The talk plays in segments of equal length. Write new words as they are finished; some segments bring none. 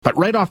But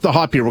right off the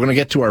hop here, we're going to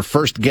get to our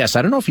first guest.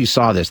 I don't know if you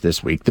saw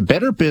this week. The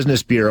Better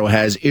Business Bureau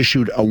has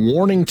issued a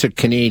warning to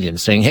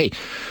Canadians saying, hey,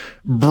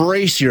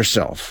 brace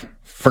yourself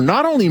for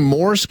not only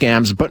more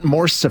scams, but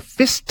more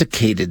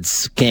sophisticated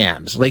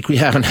scams, like we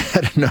haven't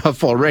had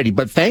enough already.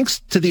 But thanks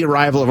to the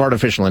arrival of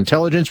artificial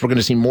intelligence, we're going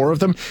to see more of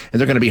them, and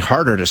they're going to be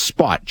harder to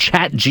spot.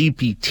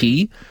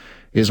 ChatGPT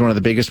is one of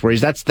the biggest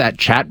worries. That's that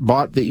chat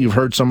bot that you've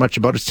heard so much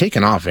about. It's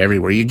taken off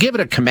everywhere. You give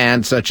it a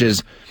command such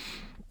as,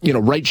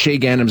 write Shay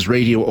Ganam's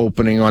radio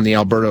opening on the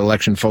Alberta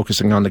election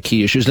focusing on the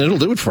key issues, and it'll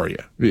do it for you.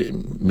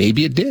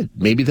 Maybe it did.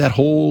 Maybe that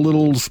whole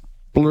little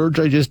splurge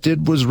I just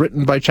did was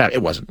written by chat.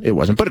 It wasn't,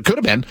 but it could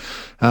have been.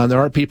 There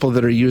are people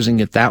that are using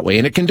it that way,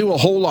 and it can do a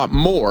whole lot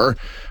more,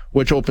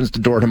 which opens the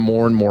door to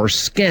more and more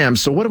scams.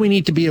 So what do we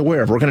need to be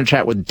aware of? We're going to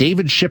chat with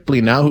David Shipley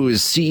now, who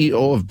is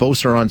CEO of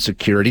Beauceron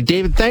Security.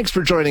 David, thanks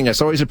for joining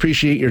us. Always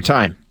appreciate your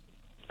time.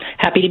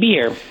 Happy to be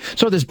here.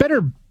 So there's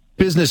Better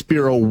Business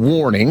Bureau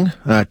warning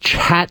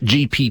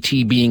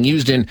ChatGPT being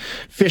used in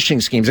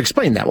phishing schemes.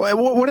 Explain that.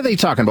 What are they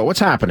talking about? What's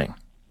happening?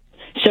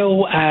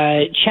 So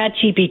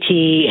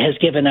ChatGPT has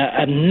given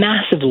a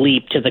massive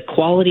leap to the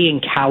quality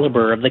and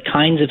caliber of the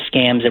kinds of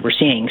scams that we're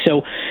seeing.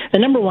 So the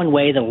number one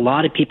way that a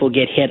lot of people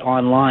get hit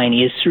online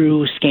is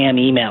through scam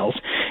emails,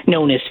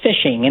 known as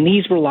phishing. And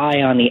these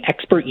rely on the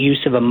expert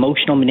use of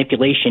emotional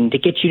manipulation to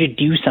get you to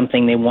do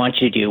something they want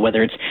you to do,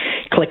 whether it's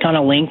click on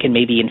a link and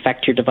maybe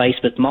infect your device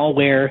with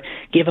malware,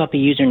 give up a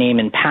username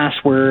and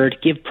password,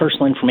 give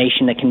personal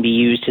information that can be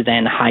used to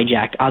then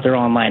hijack other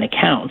online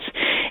accounts.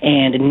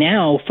 And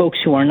now folks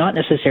who are not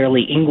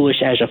necessarily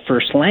English as a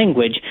first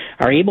language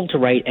are able to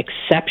write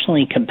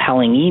exceptionally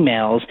compelling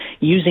emails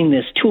using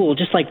this tool,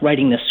 just like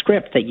writing the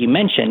script that you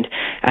mentioned.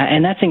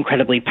 And that's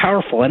incredibly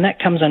powerful. And that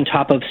comes on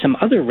top of some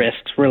other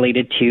risks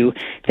related to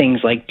things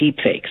like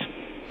deepfakes.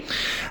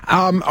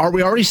 Are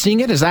we already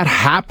seeing it? Is that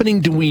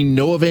happening? Do we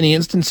know of any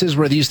instances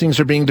where these things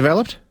are being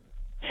developed?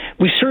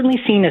 We've certainly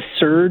seen a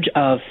surge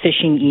of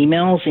phishing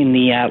emails in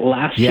the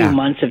last few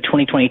months of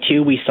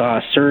 2022. We saw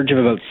a surge of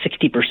about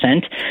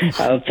 60%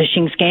 of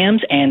phishing scams.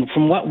 And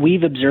from what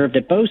we've observed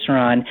at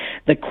Beauceron,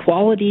 the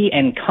quality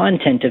and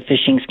content of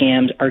phishing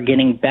scams are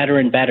getting better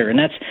and better. And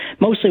that's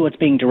mostly what's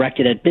being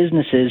directed at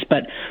businesses.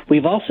 But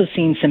we've also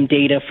seen some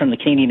data from the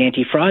Canadian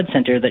Anti-Fraud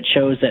Centre that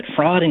shows that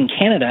fraud in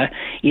Canada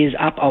is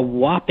up a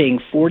whopping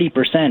 40%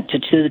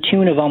 to the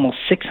tune of almost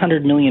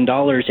 $600 million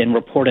in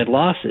reported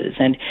losses.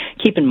 And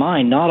keep in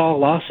mind, not all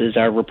losses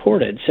are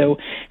reported. So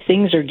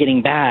things are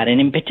getting bad,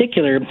 and in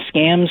particular,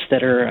 scams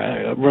that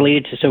are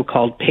related to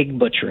so-called pig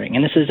butchering.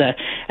 And this is a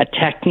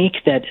technique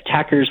that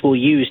attackers will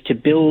use to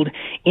build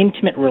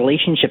intimate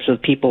relationships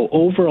with people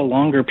over a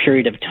longer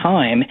period of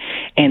time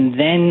and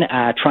then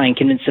try and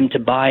convince them to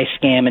buy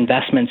scam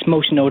investments,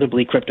 most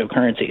notably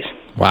cryptocurrencies.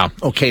 Wow.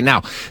 Okay,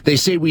 now, they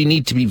say we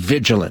need to be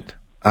vigilant.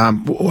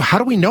 How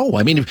do we know?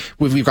 I mean,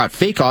 we've got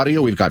fake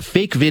audio, we've got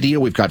fake video,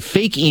 we've got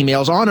fake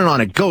emails, on and on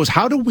it goes.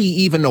 How do we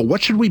even know?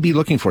 What should we be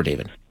looking for,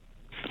 David?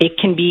 It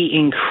can be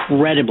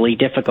incredibly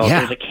difficult. Yeah.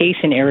 There's a case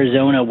in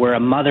Arizona where a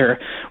mother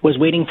was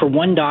waiting for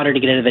one daughter to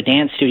get out of a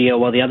dance studio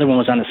while the other one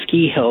was on a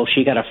ski hill.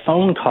 She got a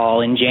phone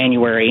call in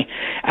January.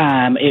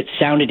 It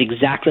sounded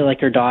exactly like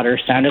her daughter,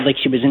 sounded like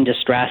she was in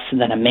distress.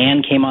 And then a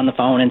man came on the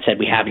phone and said,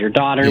 "We have your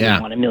daughter. We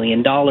want $1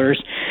 million.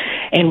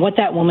 And what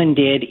that woman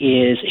did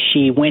is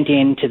she went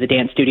into the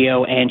dance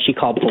studio and she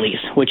called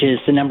police, which is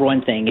the number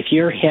one thing. If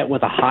you're hit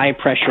with a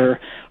high-pressure,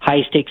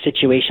 high-stakes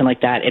situation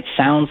like that, it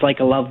sounds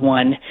like a loved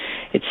one.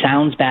 It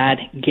sounds bad.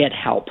 Get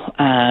help.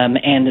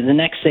 And the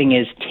next thing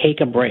is take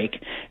a break.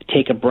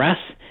 Take a breath.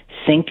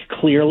 Think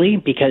clearly,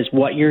 because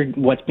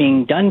what's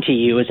being done to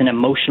you is an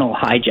emotional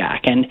hijack.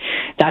 And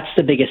that's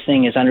the biggest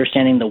thing, is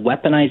understanding the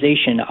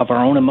weaponization of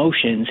our own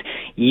emotions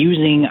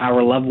using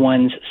our loved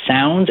ones'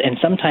 sounds and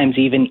sometimes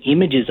even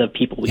images of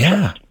people we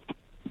trust.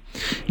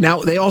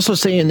 Now, they also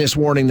say in this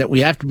warning that we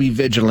have to be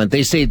vigilant.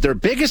 They say their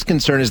biggest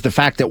concern is the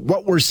fact that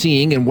what we're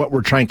seeing and what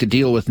we're trying to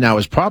deal with now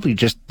is probably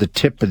just the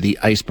tip of the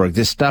iceberg.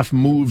 This stuff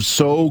moves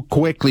so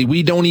quickly.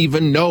 We don't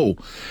even know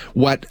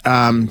what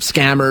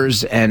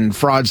scammers and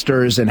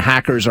fraudsters and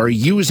hackers are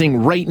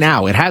using right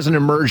now. It hasn't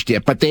emerged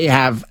yet, but they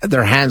have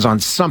their hands on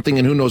something,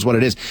 and who knows what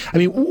it is. I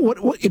mean,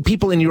 what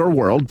people in your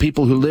world,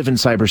 people who live in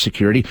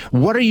cybersecurity,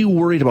 what are you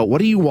worried about?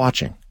 What are you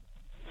watching?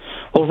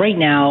 Well, right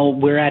now,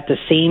 we're at the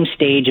same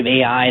stage of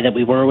AI that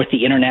we were with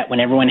the internet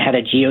when everyone had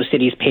a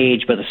GeoCities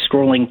page with a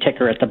scrolling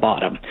ticker at the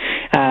bottom.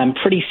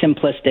 Pretty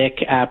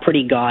simplistic,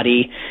 pretty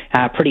gaudy,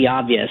 pretty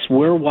obvious.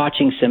 We're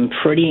watching some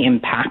pretty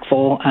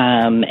impactful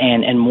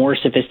and more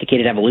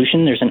sophisticated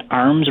evolution. There's an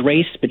arms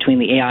race between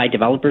the AI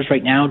developers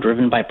right now,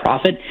 driven by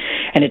profit,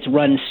 and it's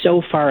run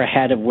so far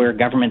ahead of where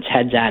government's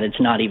head's at, it's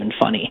not even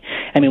funny.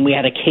 I mean, we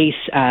had a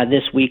case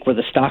this week where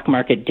the stock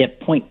market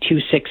dipped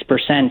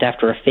 0.26%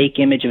 after a fake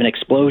image of an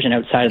explosion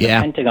outside of the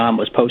Pentagon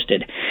was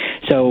posted.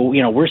 So,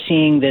 we're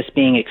seeing this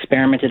being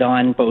experimented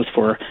on both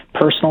for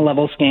personal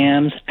level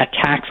scams,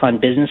 attacks on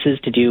businesses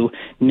to do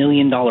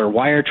million-dollar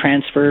wire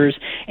transfers,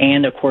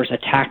 and, of course,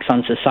 attacks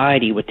on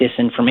society with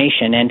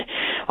disinformation. And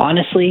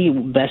honestly,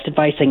 best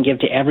advice I can give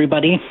to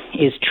everybody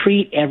is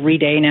treat every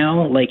day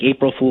now like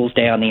April Fool's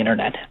Day on the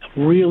internet.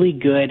 Really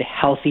good,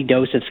 healthy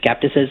dose of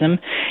skepticism.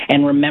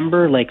 And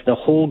remember, the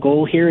whole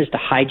goal here is to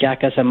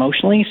hijack us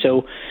emotionally.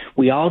 So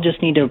we all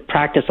just need to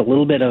practice a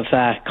little bit of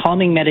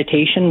calming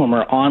meditation when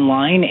we're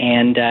online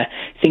and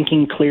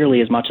thinking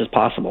clearly as much as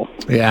possible.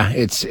 Yeah,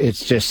 it's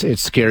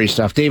scary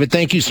stuff. David,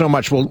 thank you so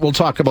much. We'll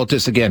talk about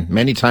this again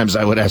many times,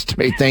 I would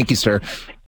estimate. Thank you, sir.